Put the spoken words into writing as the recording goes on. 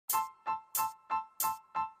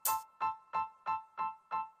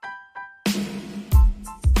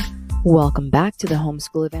Welcome back to the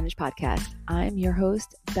Homeschool Advantage podcast. I'm your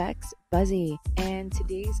host, Bex Buzzy, and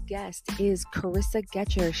today's guest is Carissa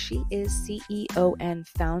Getscher. She is CEO and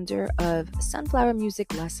founder of Sunflower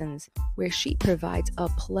Music Lessons, where she provides a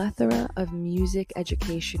plethora of music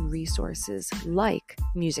education resources like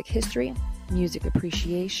music history, music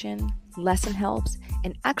appreciation, lesson helps,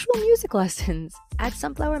 and actual music lessons. At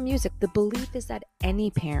Sunflower Music, the belief is that any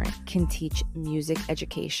parent can teach music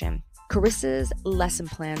education. Carissa's lesson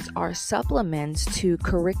plans are supplements to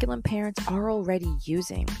curriculum parents are already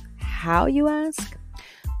using. How, you ask?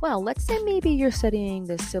 Well, let's say maybe you're studying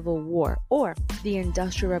the Civil War or the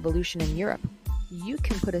Industrial Revolution in Europe. You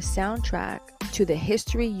can put a soundtrack to the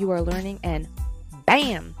history you are learning and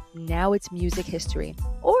bam, now it's music history.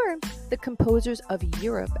 Or the composers of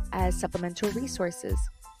Europe as supplemental resources.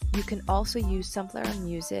 You can also use Sunflower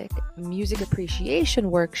music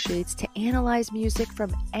appreciation worksheets to analyze music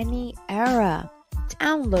from any era.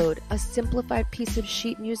 Download a simplified piece of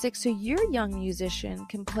sheet music so your young musician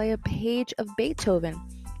can play a page of Beethoven.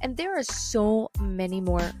 And there are so many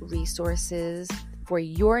more resources for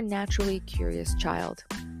your naturally curious child.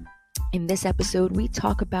 In this episode, we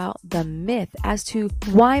talk about the myth as to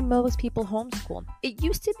why most people homeschool. It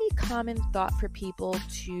used to be common thought for people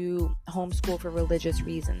to homeschool for religious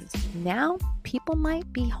reasons. Now, people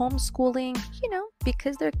might be homeschooling,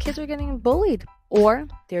 because their kids are getting bullied or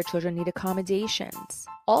their children need accommodations.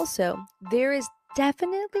 Also, there is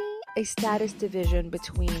definitely a status division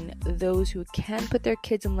between those who can put their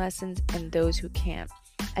kids in lessons and those who can't.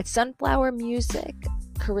 At Sunflower Music,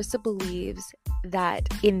 Carissa believes that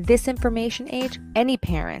in this information age, any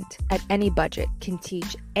parent at any budget can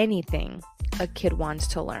teach anything a kid wants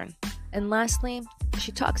to learn. And lastly,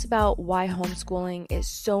 she talks about why homeschooling is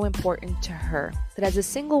so important to her, that as a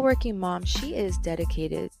single working mom, she is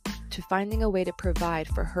dedicated to finding a way to provide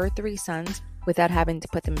for her 3 sons without having to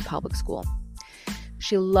put them in public school.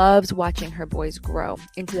 She loves watching her boys grow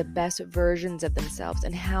into the best versions of themselves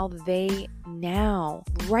and how they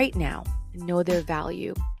right now, know their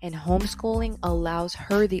value. And homeschooling allows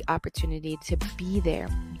her the opportunity to be there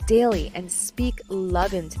daily and speak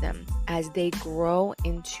love into them as they grow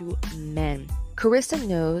into men. Carissa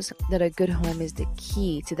knows that a good home is the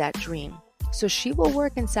key to that dream. So she will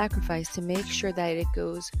work and sacrifice to make sure that it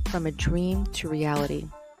goes from a dream to reality.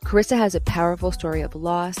 Carissa has a powerful story of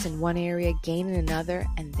loss in one area, gain in another,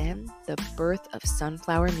 and then the birth of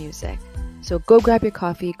Sunflower Music. So go grab your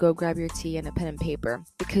coffee, go grab your tea and a pen and paper,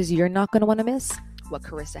 because you're not going to want to miss what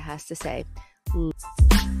Carissa has to say.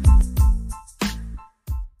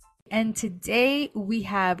 And today we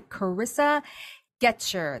have Carissa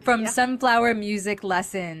Getscher from Sunflower Music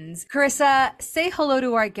Lessons. Carissa, say hello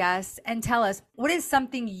to our guests and tell us, what is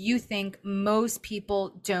something you think most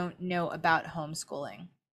people don't know about homeschooling?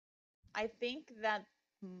 I think that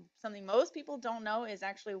something most people don't know is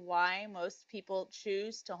actually why most people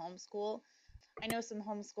choose to homeschool. I know some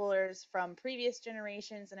homeschoolers from previous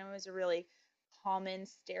generations, and it was a really common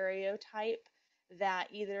stereotype that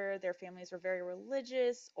either their families were very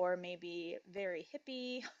religious or maybe very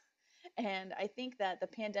hippie. And I think that the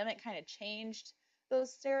pandemic kind of changed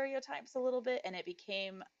those stereotypes a little bit, and it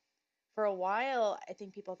became, for a while, I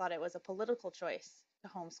think people thought it was a political choice to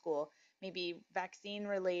homeschool, maybe vaccine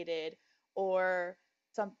related or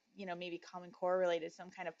some, maybe Common Core related, some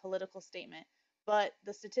kind of political statement. But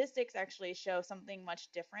the statistics actually show something much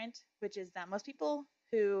different, which is that most people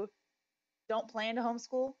who don't plan to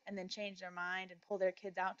homeschool and then change their mind and pull their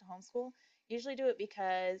kids out to homeschool usually do it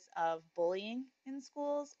because of bullying in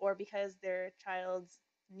schools or because their child's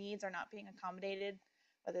needs are not being accommodated,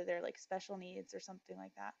 whether they're like special needs or something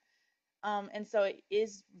like that. And so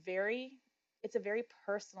it's a very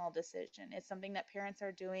personal decision. It's something that parents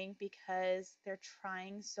are doing because they're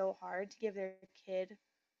trying so hard to give their kid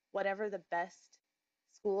whatever the best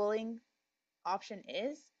schooling option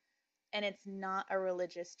is. And it's not a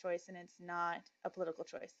religious choice and it's not a political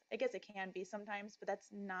choice. I guess it can be sometimes, but that's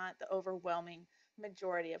not the overwhelming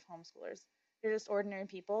majority of homeschoolers. They're just ordinary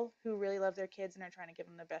people who really love their kids and are trying to give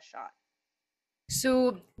them the best shot.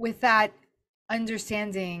 So with that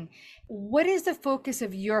understanding, what is the focus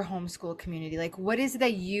of your homeschool community? Like, what is it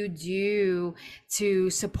that you do to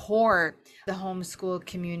support the homeschool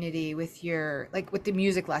community with with the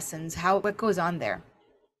music lessons? What goes on there?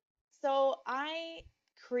 So I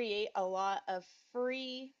create a lot of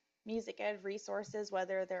free music ed resources,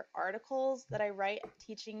 whether they're articles that I write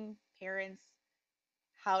teaching parents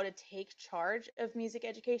how to take charge of music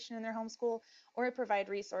education in their homeschool, or I provide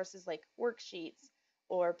resources like worksheets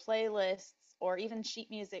or playlists or even sheet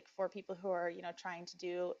music for people who are, trying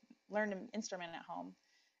to learn an instrument at home.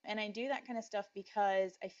 And I do that kind of stuff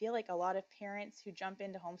because I feel like a lot of parents who jump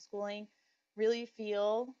into homeschooling really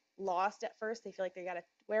feel lost at first. They feel like they got to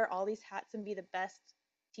wear all these hats and be the best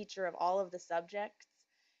teacher of all of the subjects.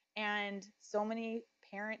 And so many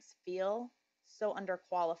parents feel so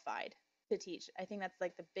underqualified to teach. I think that's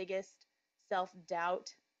like the biggest self doubt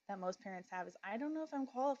that most parents have is I don't know if I'm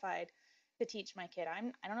qualified to teach my kid. I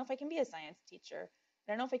don't know if I can be a science teacher.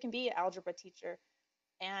 I don't know if I can be an algebra teacher.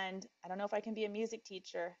 And I don't know if I can be a music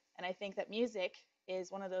teacher. And I think that music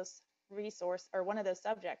is one of those resource or one of those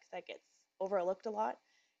subjects that gets overlooked a lot.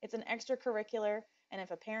 It's an extracurricular, and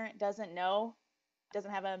if a parent doesn't know,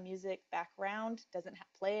 doesn't have a music background, doesn't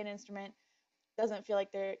play an instrument, doesn't feel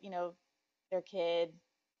like their kid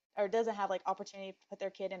or doesn't have like opportunity to put their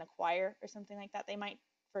kid in a choir or something like that, they might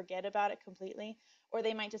forget about it completely, or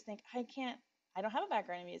they might just think I don't have a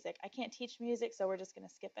background in music, I can't teach music, so we're just going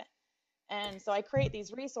to skip it. And so I create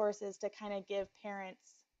these resources to kind of give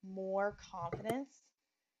parents more confidence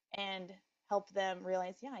and help them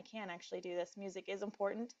realize, yeah, I can actually do this. Music is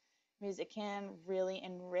important. Music can really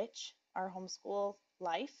enrich our homeschool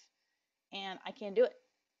life, and I can do it.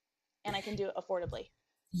 And I can do it affordably.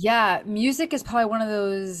 Yeah, music is probably one of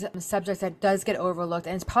those subjects that does get overlooked,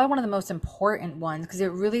 and it's probably one of the most important ones because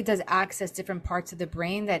it really does access different parts of the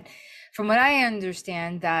brain that, from what I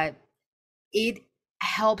understand, that it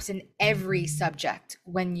helps in every subject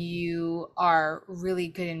when you are really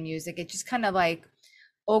good in music. It just kind of like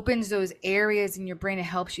opens those areas in your brain. It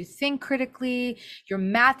helps you think critically. Your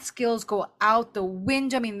math skills go out the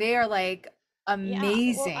window. I mean, they are like Yeah,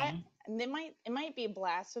 well, amazing. it might be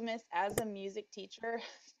blasphemous as a music teacher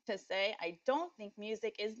to say I don't think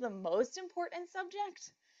music is the most important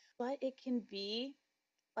subject, but it can be,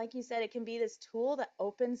 like you said, it can be this tool that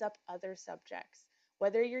opens up other subjects.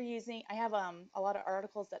 Whether you're using, I have a lot of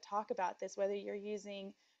articles that talk about this, whether you're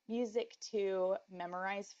using music to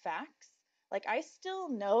memorize facts. Like I still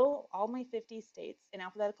know all my 50 states in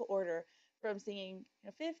alphabetical order from singing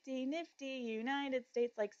 50 nifty United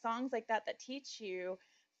States, like songs like that that teach you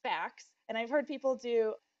facts. And I've heard people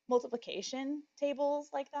do multiplication tables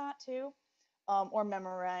like that too, or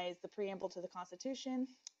memorize the preamble to the Constitution,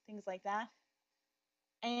 things like that.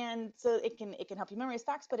 And so it can help you memorize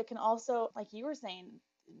facts, but it can also, like you were saying,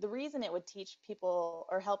 the reason it would teach people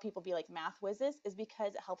or help people be like math whizzes is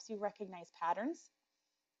because it helps you recognize patterns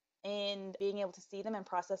and being able to see them and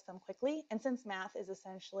process them quickly. And since math is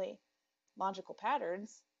essentially logical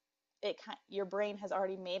patterns, your brain has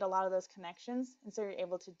already made a lot of those connections, and so you're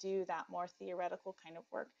able to do that more theoretical kind of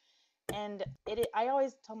work. And I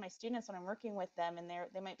always tell my students when I'm working with them, and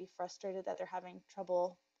they might be frustrated that they're having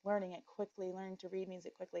trouble learning it quickly, learning to read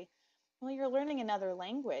music quickly. Well, you're learning another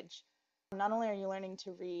language. Not only are you learning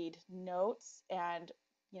to read notes and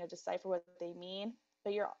decipher what they mean,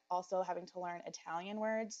 but you're also having to learn Italian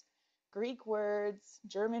words, Greek words,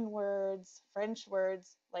 German words, French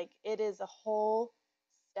words. Like it is a whole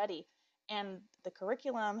study. And the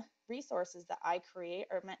curriculum resources that I create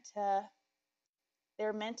are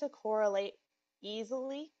meant to correlate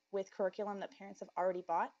easily with curriculum that parents have already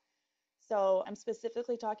bought. So I'm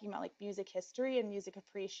specifically talking about like music history and music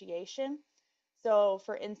appreciation. So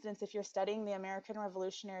for instance, if you're studying the American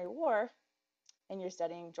Revolutionary War and you're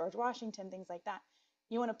studying George Washington, things like that,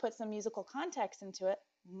 you want to put some musical context into it.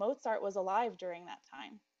 Mozart was alive during that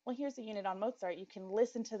time. Well, here's a unit on Mozart. You can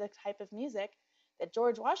listen to the type of music that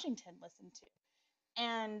George Washington listened to.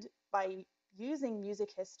 And by using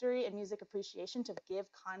music history and music appreciation to give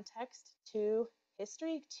context to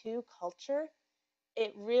history, to culture,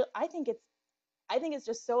 I think it's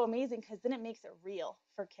just so amazing because then it makes it real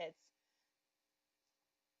for kids.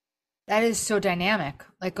 That is so dynamic.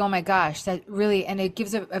 Like, oh my gosh, that really, and it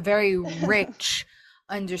gives a very rich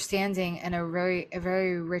understanding and a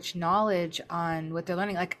very rich knowledge on what they're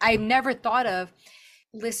learning. Like, I never thought of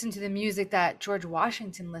listen to the music that George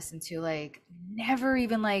Washington listened to. Like, never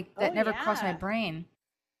even like Oh that never crossed my yeah. brain.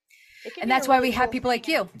 It can And be a that's why really we have cool people thing. like And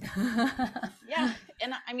you. yeah,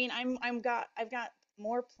 and I mean, I've got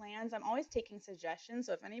more plans. I'm always taking suggestions.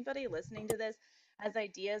 So if anybody listening to this has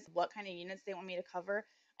ideas what kind of units they want me to cover,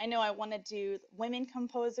 I know I want to do women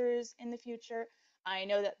composers in the future. I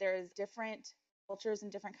know that there's different cultures in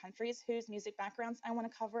different countries whose music backgrounds I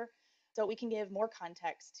want to cover, so we can give more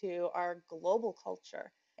context to our global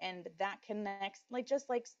culture. And that connects, like just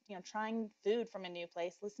like trying food from a new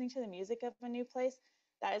place, listening to the music of a new place,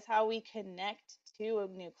 that is how we connect to a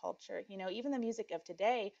new culture. Even the music of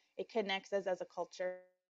today, it connects us as a culture.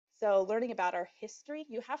 So learning about our history,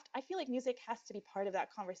 I feel like music has to be part of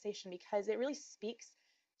that conversation because it really speaks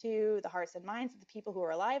to the hearts and minds of the people who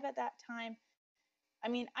were alive at that time. I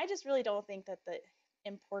mean, I just really don't think that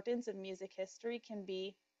importance of music history can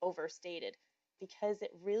be overstated because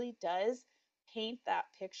it really does paint that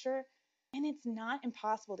picture, and it's not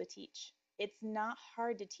impossible to teach. It's not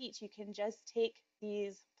hard to teach. You can just take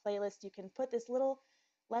these playlists, you can put this little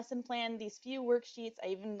lesson plan, these few worksheets.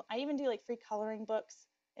 I even do like free coloring books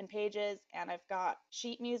and pages, and I've got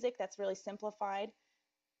sheet music that's really simplified.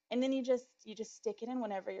 And then you just stick it in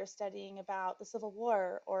whenever you're studying about the Civil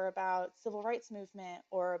War or about civil rights movement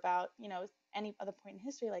or about, any other point in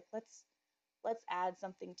history. Like let's add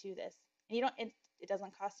something to this. And you don't it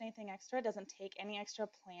doesn't cost anything extra, it doesn't take any extra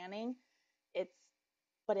planning. It's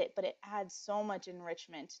but it adds so much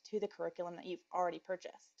enrichment to the curriculum that you've already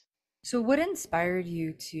purchased. So, what inspired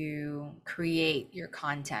you to create your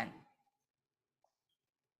content?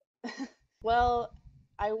 Well,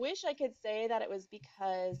 I wish I could say that it was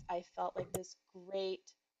because I felt like this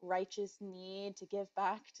great righteous need to give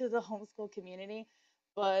back to the homeschool community,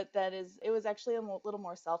 but it was actually little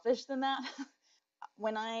more selfish than that.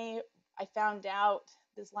 When I found out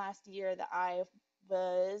this last year that I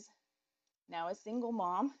was now a single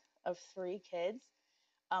mom of three kids,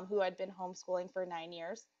 who had been homeschooling for 9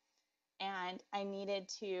 years, and I needed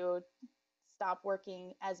to stop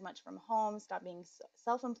working as much from home, stop being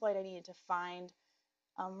self-employed. I needed to find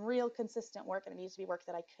real consistent work, and it needed to be work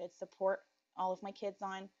that I could support all of my kids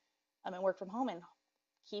on, and work from home and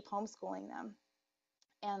keep homeschooling them.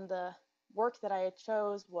 And the work that I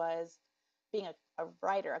chose was being a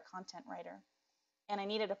writer, a content writer, and I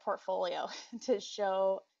needed a portfolio to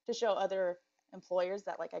show other employers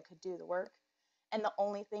that like I could do the work. And the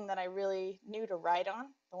only thing that I really knew to write on,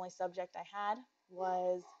 the only subject I had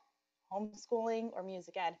was homeschooling or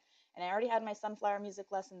music ed. And I already had my Sunflower Music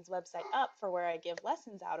Lessons website up for where I give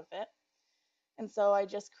lessons out of it. And so I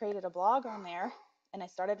just created a blog on there and I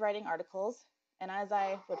started writing articles. And as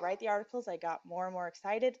I would write the articles, I got more and more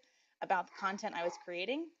excited about the content I was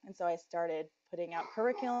creating. And so I started putting out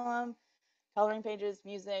curriculum, coloring pages,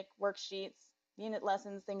 music, worksheets, unit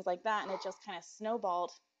lessons, things like that. And it just kind of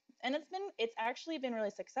snowballed. And it's actually been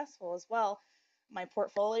really successful as well. My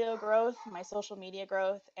portfolio growth, my social media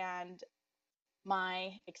growth, and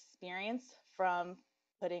my experience from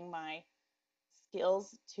putting my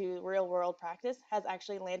skills to real world practice has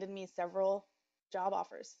actually landed me several job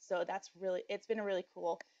offers. So it's been really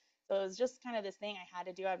cool. So it was just kind of this thing I had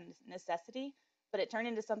to do out of necessity, but it turned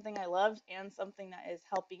into something I loved and something that is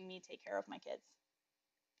helping me take care of my kids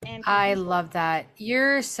and keep I homeschooling. love that.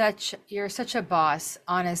 You're such a boss,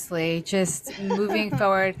 honestly. Just moving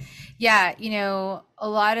forward. Yeah, a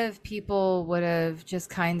lot of people would have just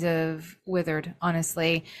kind of withered,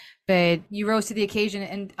 honestly, but you rose to the occasion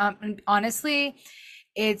and honestly,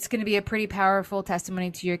 it's going to be a pretty powerful testimony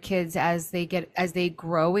to your kids as they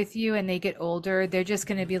grow with you and they get older. They're just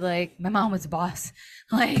going to be like, my mom was a boss.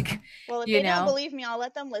 Like, Well, if you they don't know. believe me, I'll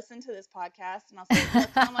let them listen to this podcast and I'll say, look,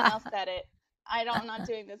 someone else said it. I'm not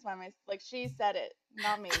doing this by myself. Like she said it,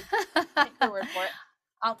 not me. Take her word for it.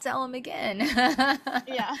 I'll tell them again.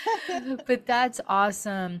 Yeah. But that's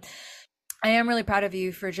awesome. I am really proud of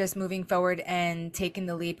you for just moving forward and taking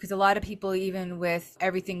the leap because a lot of people, even with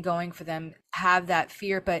everything going for them, have that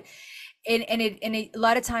fear. But a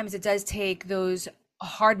lot of times it does take those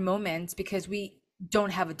hard moments because we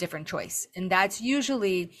don't have a different choice, and that's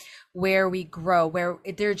usually where we grow.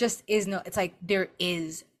 There just is no. It's like there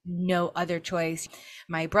is no other choice.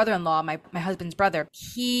 My brother-in-law, my husband's brother,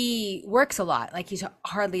 he works a lot. Like he's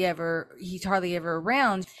hardly ever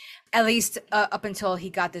around, at least up until he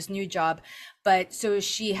got this new job. But so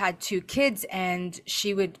she had two kids and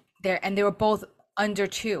she would there and they were both under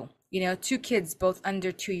two, two kids both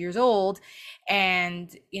under 2 years old. And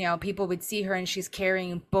people would see her and she's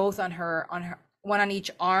carrying both on her one on each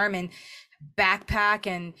arm and backpack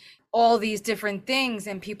and all these different things,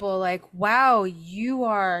 and people are like, wow, you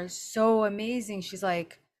are so amazing. She's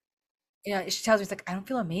like, she tells me, it's like, I don't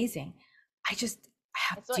feel amazing, I have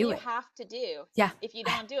It's to what do you it. have to do. Yeah. If you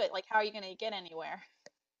don't do it, like how are you going to get anywhere? You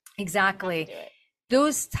have to Exactly. do it.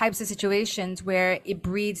 Those types of situations where it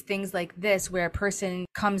breeds things like this, where a person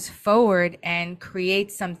comes forward and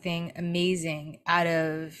creates something amazing out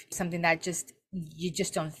of something that just you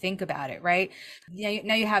just don't think about it, right?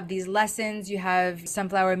 Now you have these lessons, you have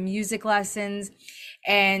sunflower music lessons,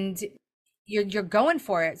 and you're going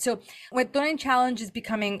for it. So with learning challenge is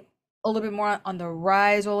becoming a little bit more on the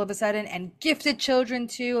rise all of a sudden, and gifted children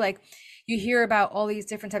too, like you hear about all these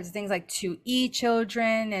different types of things like 2E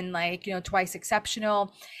children and like, twice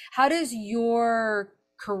exceptional. How does your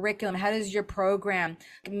curriculum, how does your program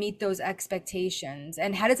meet those expectations?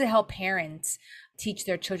 And how does it help parents teach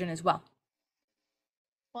their children as well?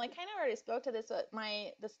 Well, I kind of already spoke to this, but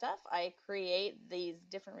the stuff I create, these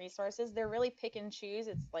different resources, they're really pick and choose.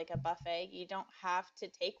 It's like a buffet. You don't have to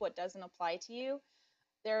take what doesn't apply to you.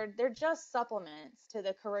 They're just supplements to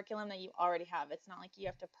the curriculum that you already have. It's not like you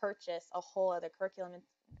have to purchase a whole other curriculum. In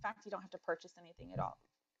fact, you don't have to purchase anything at all.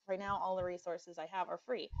 Right now, all the resources I have are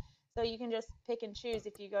free. So you can just pick and choose.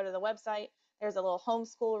 If you go to the website, there's a little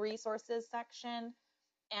homeschool resources section,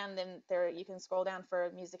 and then there you can scroll down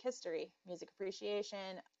for music history, music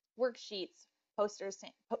appreciation, worksheets, posters,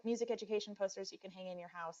 music education posters you can hang in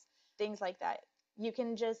your house, things like that. You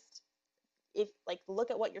can just, if like,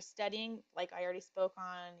 look at what you're studying, like I already spoke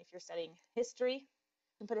on. If you're studying history,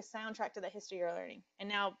 you can put a soundtrack to the history you're learning, and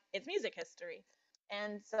now it's music history.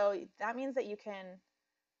 And so that means that you can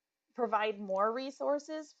provide more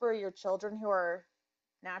resources for your children who are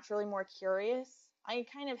naturally more curious. I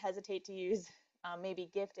kind of hesitate to use maybe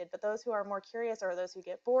gifted, but those who are more curious are those who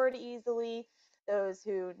get bored easily, those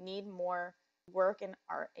who need more work and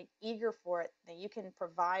are eager for it, that you can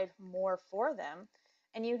provide more for them.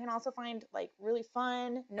 And you can also find like really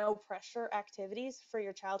fun, no pressure activities for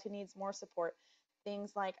your child who needs more support.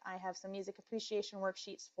 Things like I have some music appreciation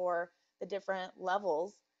worksheets for the different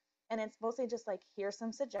levels. And it's mostly just like, here's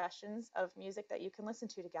some suggestions of music that you can listen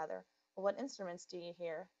to together. Well, what instruments do you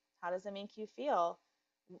hear? How does it make you feel?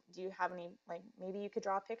 Do you have any, like, maybe you could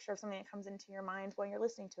draw a picture of something that comes into your mind when you're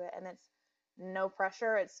listening to it, and it's no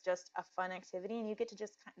pressure. It's just a fun activity, and you get to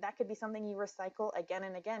just, that could be something you recycle again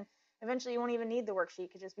and again. Eventually, you won't even need the worksheet.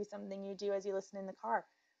 It could just be something you do as you listen in the car,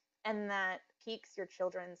 and that piques your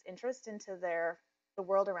children's interest into the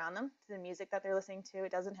world around them, to the music that they're listening to.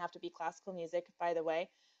 It doesn't have to be classical music, by the way.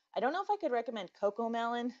 I don't know if I could recommend Coco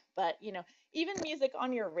Melon, but even music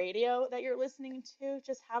on your radio that you're listening to,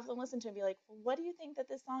 just have them listen to and be like, well, what do you think that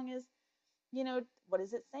this song is? What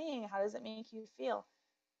is it saying? How does it make you feel?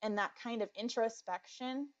 And that kind of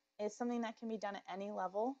introspection is something that can be done at any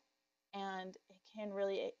level, and it can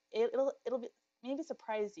really, it'll be, maybe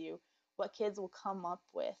surprise you what kids will come up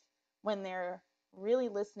with when they're really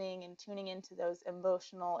listening and tuning into those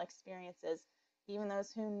emotional experiences, even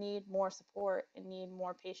those who need more support and need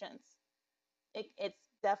more patience. It's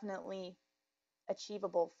definitely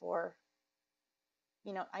achievable for,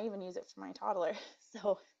 I even use it for my toddler.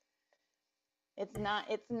 So it's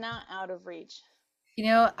not out of reach.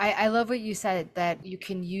 I love what you said, that you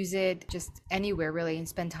can use it just anywhere really and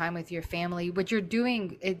spend time with your family. What you're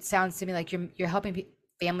doing, it sounds to me like you're helping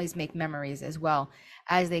families make memories as well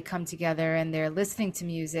as they come together and they're listening to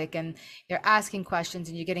music and they're asking questions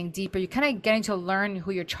and you're getting deeper. You're kind of getting to learn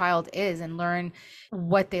who your child is and learn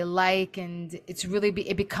what they like, and it's really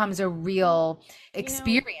it becomes a real You know,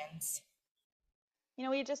 experience.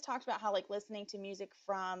 we just talked about how like listening to music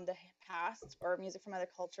from the past or music from other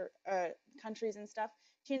countries and stuff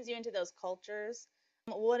tunes you into those cultures.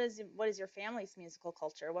 What is your family's musical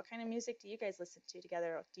culture? What kind of music do you guys listen to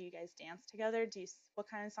together? Do you guys dance together? What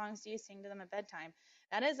kind of songs do you sing to them at bedtime?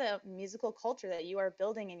 That is a musical culture that you are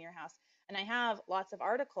building in your house. And I have lots of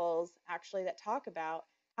articles actually that talk about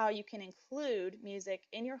how you can include music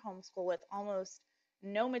in your homeschool with almost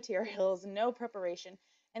no materials, no preparation.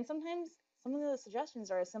 And sometimes some of the suggestions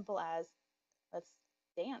are as simple as, let's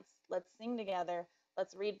dance, let's sing together,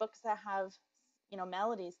 let's read books that have,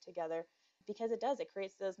 melodies together, because it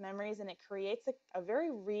creates those memories, and it creates a very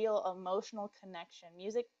real emotional connection.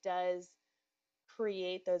 Music does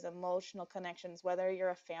create those emotional connections, whether you're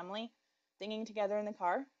a family singing together in the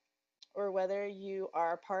car or whether you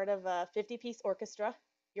are part of a 50-piece orchestra.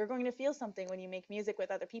 You're going to feel something when you make music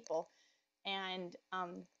with other people. And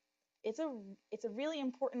it's a really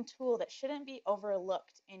important tool that shouldn't be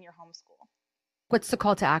overlooked in your homeschool. What's the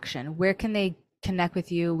call to action? Where can they connect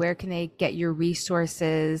with you? Where can they get your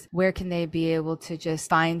resources? Where can they be able to just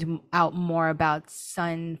find out more about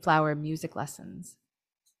sunflower music lessons?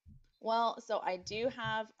 Well, so I do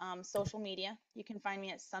have social media. You can find me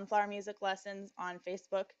at Sunflower Music Lessons on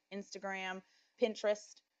Facebook, Instagram,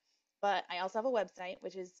 Pinterest. But I also have a website,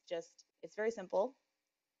 which is it's very simple.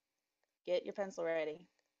 Get your pencil ready.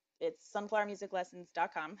 It's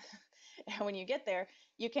sunflowermusiclessons.com. And when you get there,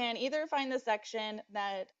 you can either find the section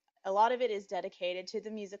that a lot of it is dedicated to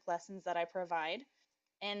the music lessons that I provide.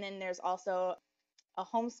 And then there's also a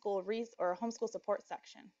or a homeschool support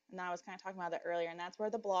section. And I was kind of talking about that earlier. And that's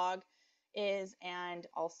where the blog is, and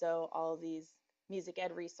also all of these music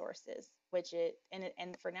ed resources,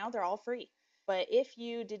 and for now they're all free. But if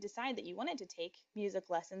you did decide that you wanted to take music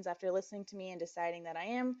lessons after listening to me and deciding that I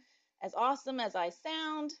am as awesome as I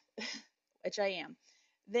sound, which I am,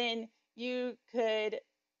 then you could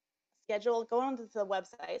go onto the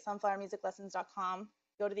website, sunflowermusiclessons.com,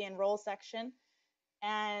 go to the enroll section,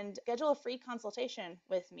 and schedule a free consultation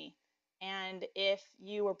with me. And if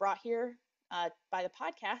you were brought here by the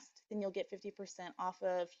podcast, then you'll get 50% off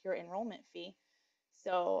of your enrollment fee.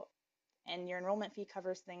 So, and your enrollment fee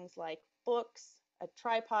covers things like books, a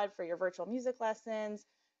tripod for your virtual music lessons,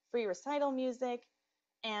 free recital music,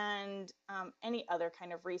 and any other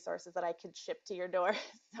kind of resources that I could ship to your door.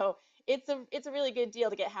 So it's a really good deal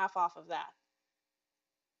to get half off of that.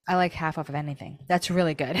 I like half off of anything. That's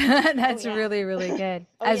really good. That's Yeah. really, really good.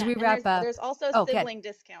 Oh As yeah, we and wrap up, there's also oh, good. sibling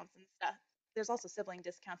discounts and stuff. There's also sibling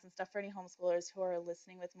discounts and stuff for any homeschoolers who are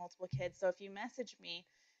listening with multiple kids. So if you message me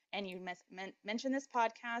and you mention this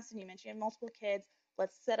podcast and you mention you have multiple kids,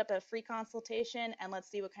 let's set up a free consultation and let's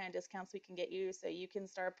see what kind of discounts we can get you so you can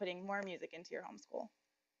start putting more music into your homeschool.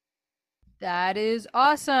 That is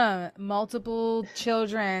awesome. Multiple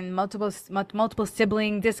children, multiple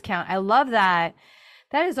sibling discount. I love that.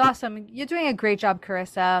 That is awesome. You're doing a great job,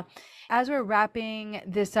 Carissa. As we're wrapping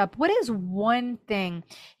this up, what is one thing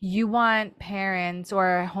you want parents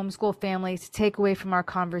or homeschool families to take away from our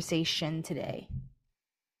conversation today?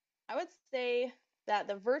 I would say that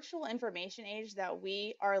the virtual information age that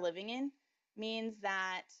we are living in means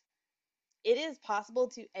that it is possible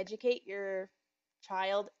to educate your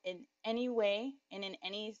child in any way and in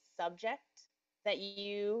any subject that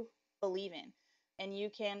you believe in. And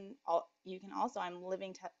you can also, I'm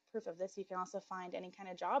living proof of this, you can also find any kind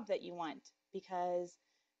of job that you want, because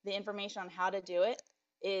the information on how to do it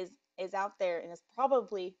is out there and is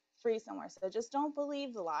probably free somewhere. So just don't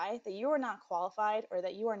believe the lie that you are not qualified or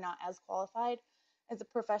that you are not as qualified as a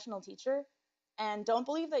professional teacher. And don't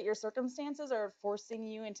believe that your circumstances are forcing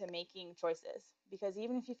you into making choices, because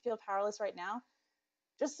even if you feel powerless right now,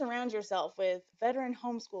 just surround yourself with veteran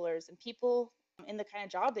homeschoolers and people in the kind of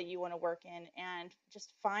job that you want to work in, and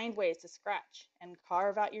just find ways to scratch and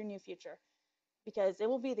carve out your new future, because it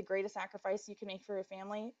will be the greatest sacrifice you can make for your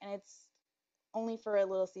family, and it's only for a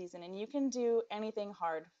little season, and you can do anything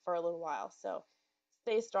hard for a little while. So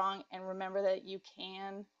stay strong and remember that you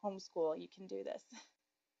can homeschool. You can do this.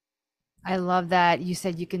 I love that you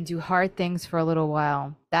said you can do hard things for a little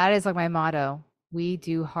while. That is like my motto. We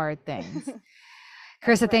do hard things. That's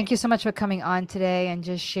Carissa, right. thank you so much for coming on today and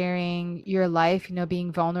just sharing your life,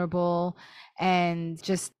 being vulnerable and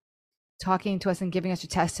just talking to us and giving us your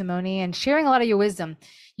testimony and sharing a lot of your wisdom.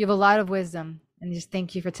 You have a lot of wisdom, and just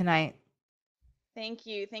thank you for tonight. Thank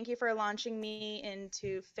you. Thank you for launching me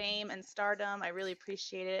into fame and stardom. I really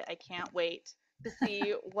appreciate it. I can't wait to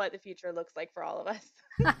see what the future looks like for all of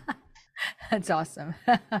us. That's awesome.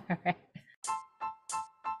 All right.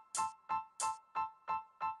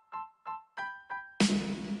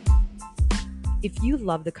 If you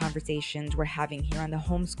love the conversations we're having here on the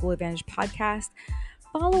Homeschool Advantage podcast,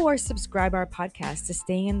 follow or subscribe our podcast to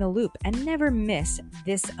stay in the loop and never miss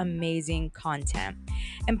this amazing content.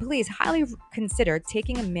 And please highly consider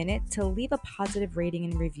taking a minute to leave a positive rating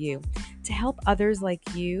and review to help others like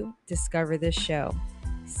you discover this show.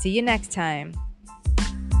 See you next time.